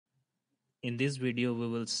In this video, we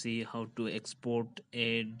will see how to export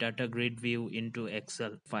a data grid view into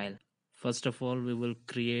Excel file. First of all, we will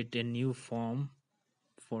create a new form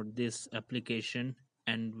for this application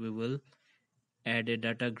and we will add a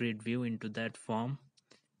data grid view into that form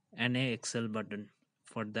and a Excel button.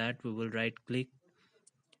 For that, we will right click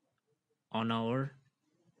on our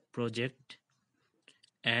project,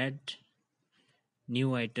 add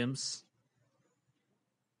new items,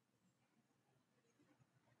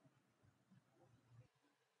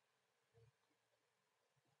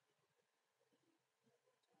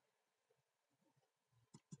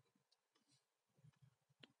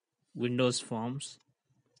 Windows Forms.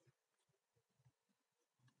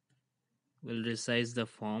 We'll resize the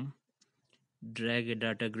form, drag a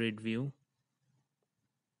data grid view,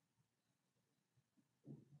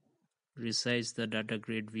 resize the data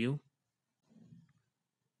grid view,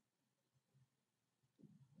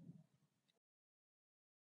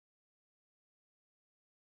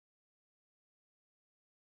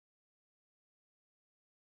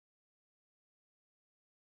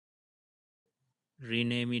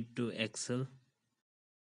 rename it to Excel.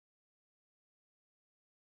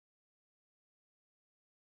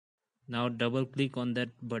 Now double click on that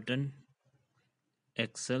button,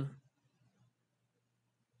 Excel.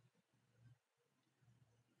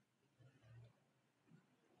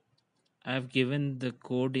 I have given the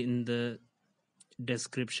code in the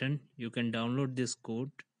description. You can download this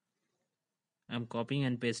code. I'm copying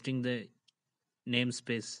and pasting the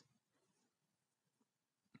namespace.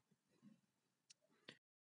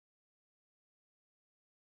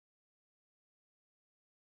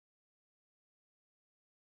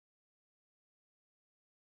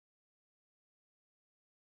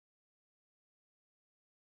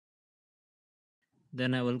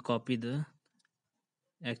 Then I will copy the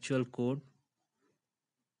actual code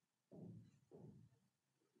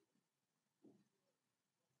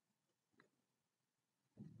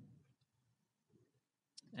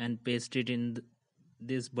and paste it in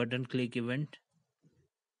this button click event.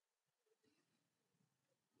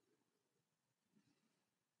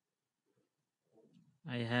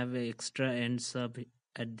 I have an extra end sub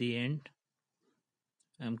at the end.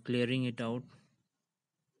 I'm clearing it out.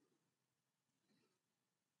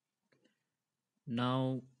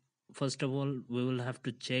 Now, first of all, we will have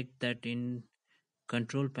to check that in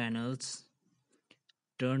control panels,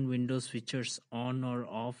 turn Windows features on or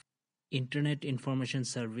off. Internet Information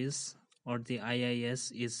Service or the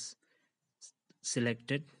IIS is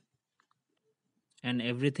selected and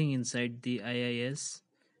everything inside the IIS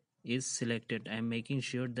is selected. I'm making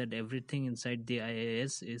sure that everything inside the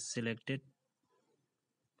IIS is selected.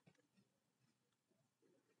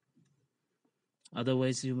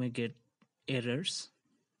 Otherwise, you may get errors.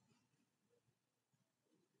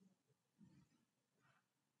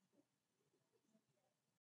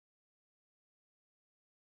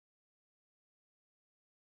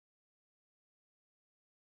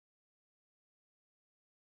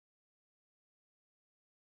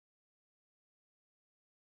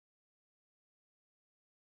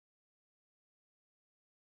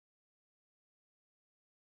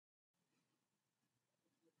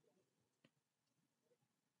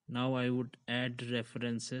 Now I would add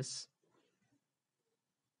references,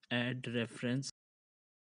 add reference,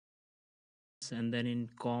 and then in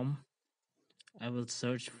COM, I will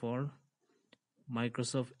search for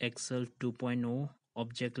Microsoft Excel 2.0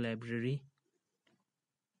 object library.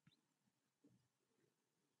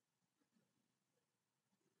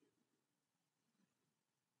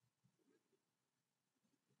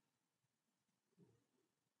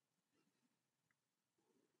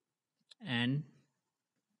 And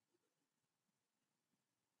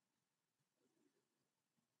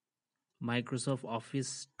Microsoft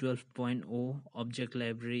Office 12.0 object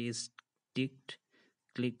library is ticked.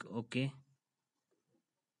 Click OK.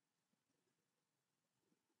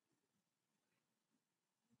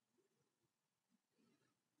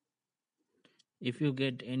 If you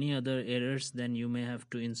get any other errors, then you may have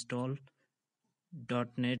to install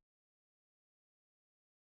 .NET.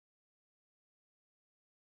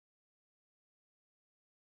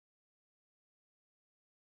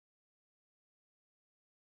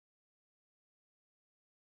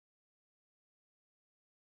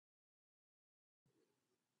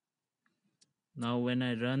 Now when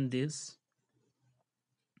I run this,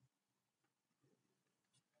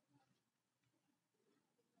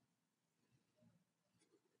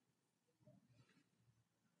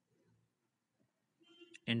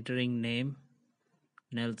 entering name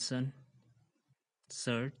Nelson,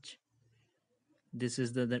 search. This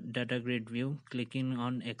is the data grid view. Clicking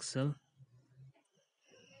on Excel,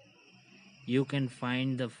 You can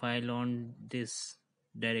find the file on this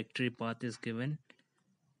directory path is given,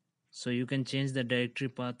 so you can change the directory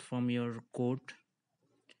path from your code.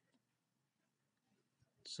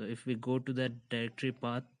 So if we go to that directory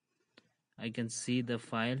path, I can see the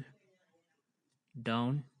file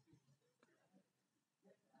down.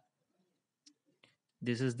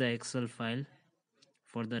 This is the Excel file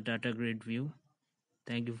for the data grid view.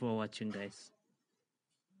 Thank you for watching, guys.